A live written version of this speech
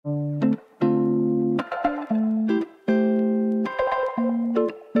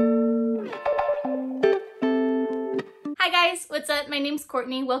what's up? My name's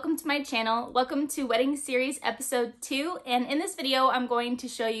Courtney. Welcome to my channel. Welcome to Wedding Series episode 2. And in this video, I'm going to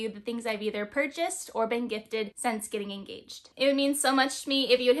show you the things I've either purchased or been gifted since getting engaged. It would mean so much to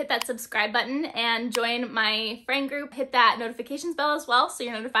me if you would hit that subscribe button and join my friend group. Hit that notifications bell as well so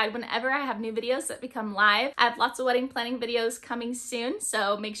you're notified whenever I have new videos that become live. I have lots of wedding planning videos coming soon,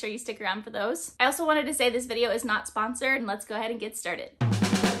 so make sure you stick around for those. I also wanted to say this video is not sponsored, and let's go ahead and get started.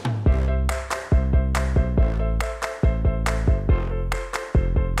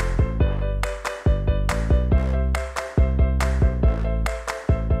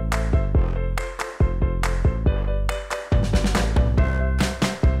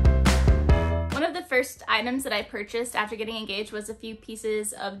 First items that I purchased after getting engaged was a few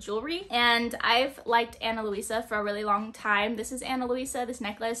pieces of jewelry, and I've liked Ana Luisa for a really long time. This is Ana Luisa, this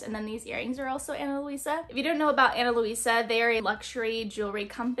necklace, and then these earrings are also Ana Luisa. If you don't know about Ana Luisa, they are a luxury jewelry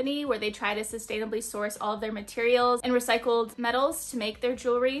company where they try to sustainably source all of their materials and recycled metals to make their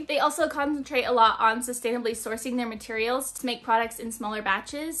jewelry. They also concentrate a lot on sustainably sourcing their materials to make products in smaller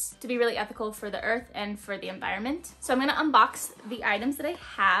batches to be really ethical for the earth and for the environment. So I'm gonna unbox the items that I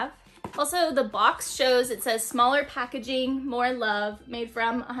have. Also, the box shows, it says smaller packaging, more love, made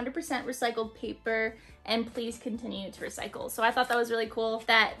from 100% recycled paper, and please continue to recycle. So I thought that was really cool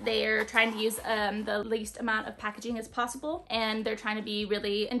that they're trying to use the least amount of packaging as possible, and they're trying to be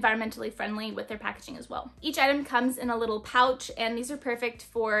really environmentally friendly with their packaging as well. Each item comes in a little pouch, and these are perfect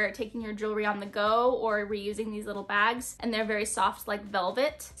for taking your jewelry on the go or reusing these little bags, and they're very soft like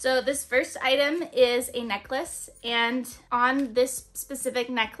velvet. So this first item is a necklace, and on this specific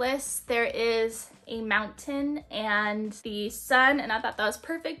necklace there is a mountain and the sun, and I thought that was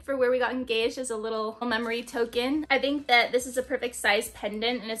perfect for where we got engaged as a little memory token. I think that this is a perfect size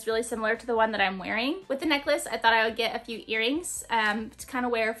pendant, and it's really similar to the one that I'm wearing. With the necklace, I thought I would get a few earrings to kind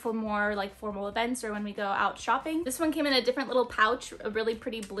of wear for more like formal events or when we go out shopping. This one came in a different little pouch, a really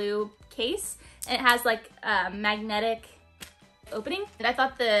pretty blue case, and it has like a magnetic opening. And I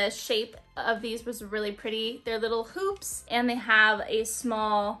thought the shape of these was really pretty. They're little hoops, and they have a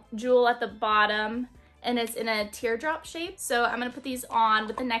small jewel at the bottom, and it's in a teardrop shape. So I'm gonna put these on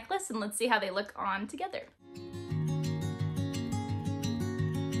with the necklace, and let's see how they look on together.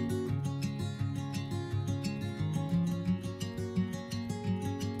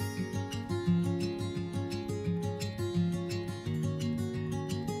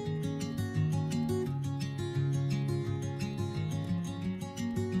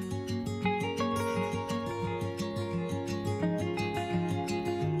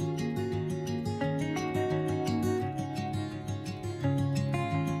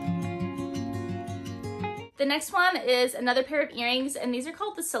 The next one is another pair of earrings, and these are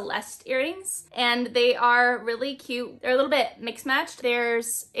called the Celeste earrings, and they are really cute. They're a little bit mixed matched.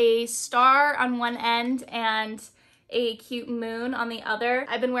 There's a star on one end and a cute moon on the other.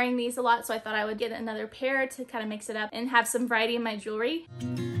 I've been wearing these a lot, so I thought I would get another pair to kind of mix it up and have some variety in my jewelry.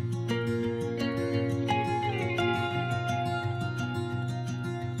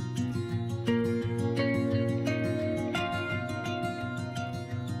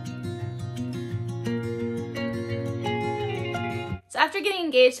 So after getting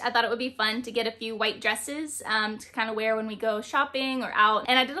engaged, I thought it would be fun to get a few white dresses to kind of wear when we go shopping or out.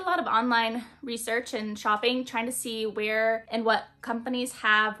 And I did a lot of online research and shopping, trying to see where and what companies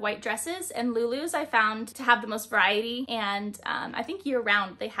have white dresses. And Lulus I found to have the most variety, and I think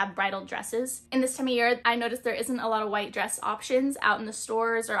year-round they have bridal dresses. In this time of year, I noticed there isn't a lot of white dress options out in the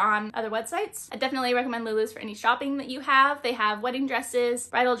stores or on other websites. I definitely recommend Lulus for any shopping that you have. They have wedding dresses,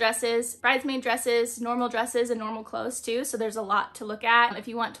 bridal dresses, bridesmaid dresses, normal dresses, and normal clothes too. So there's a lot to look at if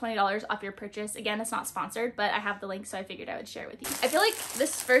you want $20 off your purchase. Again, it's not sponsored, but I have the link, so I figured I would share it with you. I feel like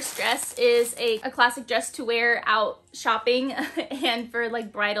this first dress is a classic dress to wear out shopping and for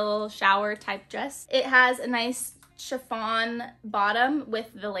like bridal shower type dress. It has a nice chiffon bottom with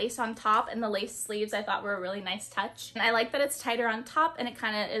the lace on top, and the lace sleeves I thought were a really nice touch. And I like that it's tighter on top and it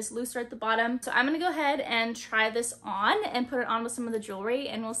kind of is looser at the bottom. So I'm gonna go ahead and try this on and put it on with some of the jewelry,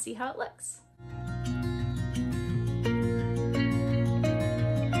 and we'll see how it looks.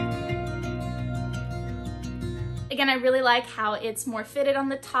 Again, I really like how it's more fitted on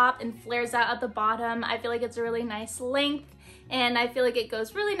the top and flares out at the bottom. I feel like it's a really nice length, and I feel like it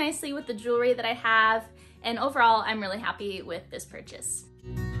goes really nicely with the jewelry that I have. And overall, I'm really happy with this purchase.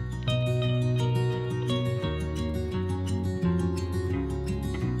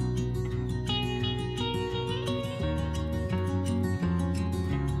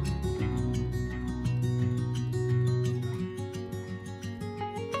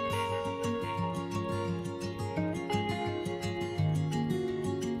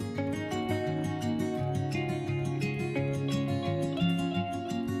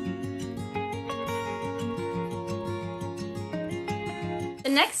 The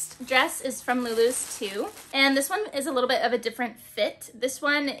next dress is from Lulus too, and this one is a little bit of a different fit. This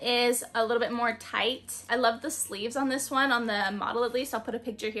one is a little bit more tight. I love the sleeves on this one, on the model at least. I'll put a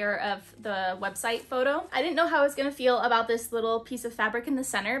picture here of the website photo. I didn't know how I was gonna feel about this little piece of fabric in the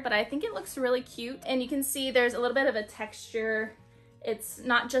center, but I think it looks really cute. And you can see there's a little bit of a texture. It's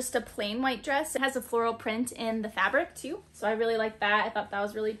not just a plain white dress. It has a floral print in the fabric too. So I really like that. I thought that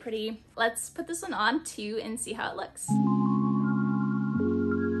was really pretty. Let's put this one on too and see how it looks.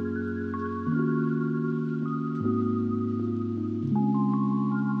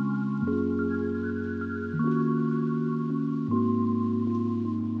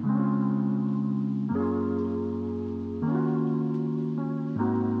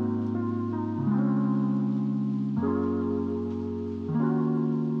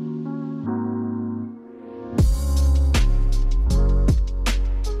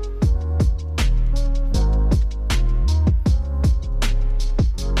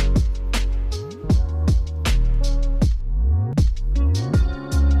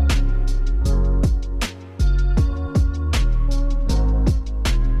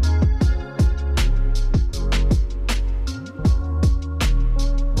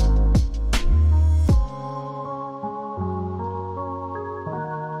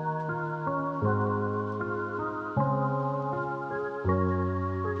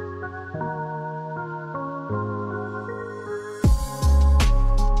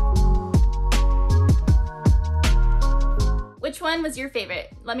 Which one was your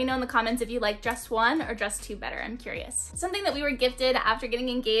favorite? Let me know in the comments if you like dress 1 or dress 2 better. I'm curious. Something that we were gifted after getting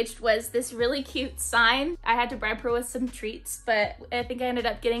engaged was this really cute sign. I had to bribe her with some treats, but I think I ended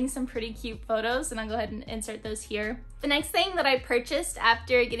up getting some pretty cute photos, and I'll go ahead and insert those here. The next thing that I purchased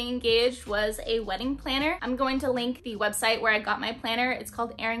after getting engaged was a wedding planner. I'm going to link the website where I got my planner. It's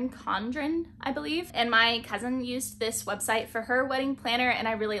called Erin Condren, I believe. And my cousin used this website for her wedding planner, and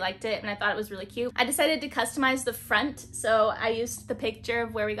I really liked it, and I thought it was really cute. I decided to customize the front, so I used the picture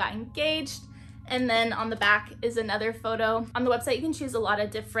of where we got engaged, and then on the back is another photo. On the website, you can choose a lot of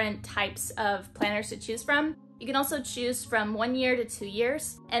different types of planners to choose from. You can also choose from 1 year to 2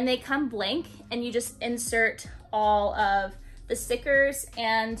 years, and they come blank, and you just insert all of the stickers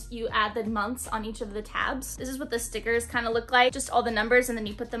and you add the months on each of the tabs. This is what the stickers kind of look like, just all the numbers, and then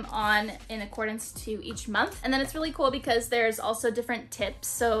you put them on in accordance to each month. And then it's really cool because there's also different tips.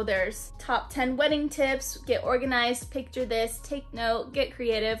 So there's top 10 wedding tips, get organized, picture this, take note, get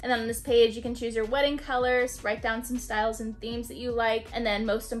creative. And then on this page, you can choose your wedding colors, write down some styles and themes that you like, and then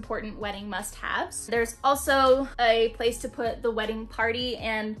most important wedding must-haves. There's also a place to put the wedding party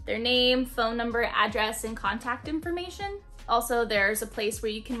and their name, phone number, address, and contact information. Also, there's a place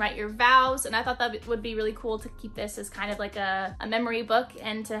where you can write your vows, and I thought that would be really cool to keep this as kind of like a memory book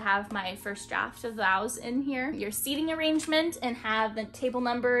and to have my first draft of vows in here. Your seating arrangement and have the table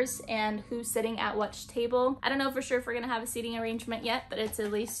numbers and who's sitting at which table. I don't know for sure if we're gonna have a seating arrangement yet, but it's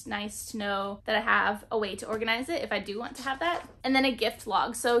at least nice to know that I have a way to organize it if I do want to have that. And then a gift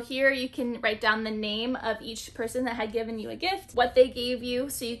log. So here you can write down the name of each person that had given you a gift, what they gave you,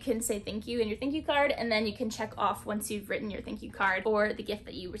 so you can say thank you in your thank you card, and then you can check off once you've written your thank you card or the gift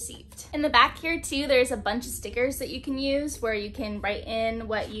that you received. In the back here too, there's a bunch of stickers that you can use where you can write in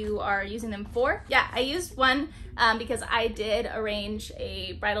what you are using them for. Yeah, I used one because I did arrange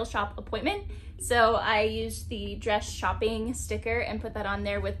a bridal shop appointment. So I used the dress shopping sticker and put that on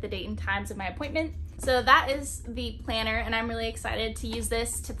there with the date and times of my appointment. So that is the planner, and I'm really excited to use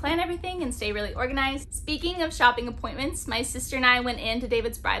this to plan everything and stay really organized. Speaking of shopping appointments, my sister and I went into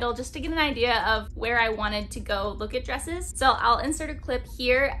David's Bridal just to get an idea of where I wanted to go look at dresses. So I'll insert a clip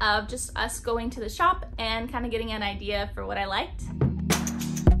here of just us going to the shop and kind of getting an idea for what I liked.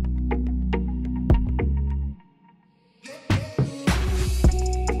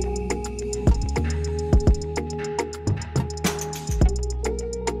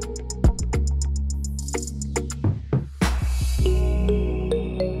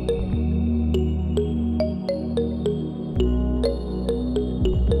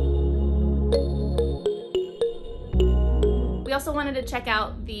 We also wanted to check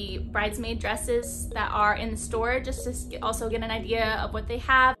out the bridesmaid dresses that are in the store just to also get an idea of what they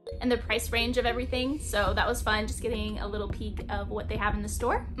have and the price range of everything. So that was fun, just getting a little peek of what they have in the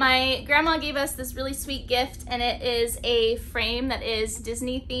store. My grandma gave us this really sweet gift, and it is a frame that is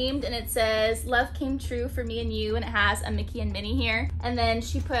Disney themed, and it says love came true for me and you, and it has a Mickey and Minnie here. And then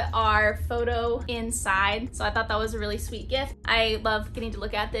she put our photo inside, so I thought that was a really sweet gift. I love getting to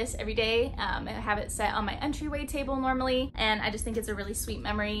look at this every day. I have it set on my entryway table normally, and I just think it's a really sweet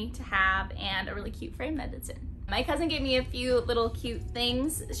memory to have and a really cute frame that it's in. My cousin gave me a few little cute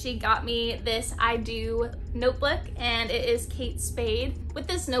things. She got me this I Do notebook, and it is Kate Spade. With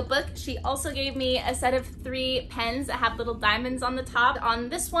this notebook, she also gave me a set of 3 pens that have little diamonds on the top. On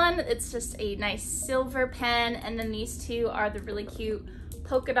this one, it's just a nice silver pen, and then these 2 are the really cute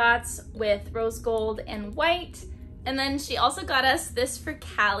polka dots with rose gold and white. And then she also got us this for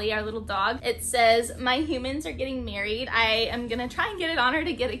Callie, our little dog. It says, "My humans are getting married." I am gonna try and get it on her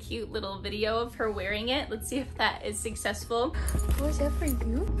to get a cute little video of her wearing it. Let's see if that is successful. What was that for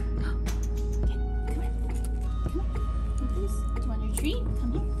you? Okay, come here. Come here. Please. Do you want your treat?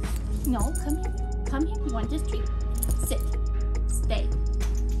 Come here. No, come here. Come here. You want this treat? Sit. Stay.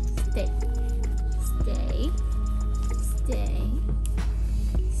 Stay. Stay. Stay.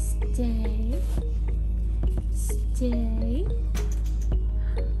 Stay. Stay.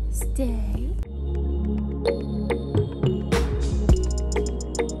 Stay.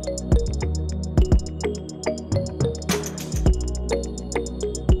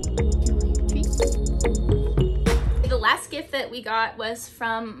 The last gift that we got was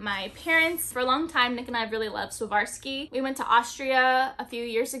from my parents. For a long time, Nick and I really loved Swarovski. We went to Austria a few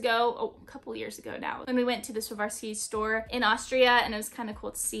years ago, a couple years ago now, when we went to the Swarovski store in Austria, and it was kind of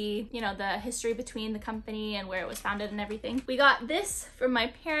cool to see, you know, the history between the company and where it was founded and everything. We got this from my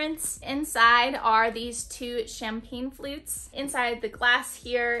parents. Inside are these 2 champagne flutes. Inside the glass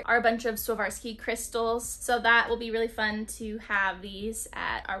here are a bunch of Swarovski crystals, so that will be really fun to have these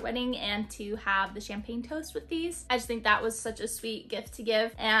at our wedding and to have the champagne toast with these. I just think that was such a sweet gift to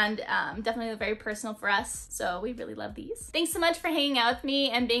give, and definitely very personal for us, so we really love these. Thanks so much for hanging out with me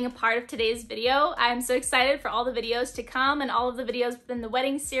and being a part of today's video. I'm so excited for all the videos to come and all of the videos within the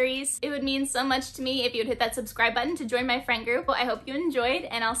wedding series. It would mean so much to me if you would hit that subscribe button to join my friend group. I hope you enjoyed,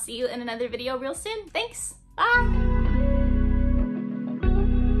 and I'll see you in another video real soon. Thanks, bye!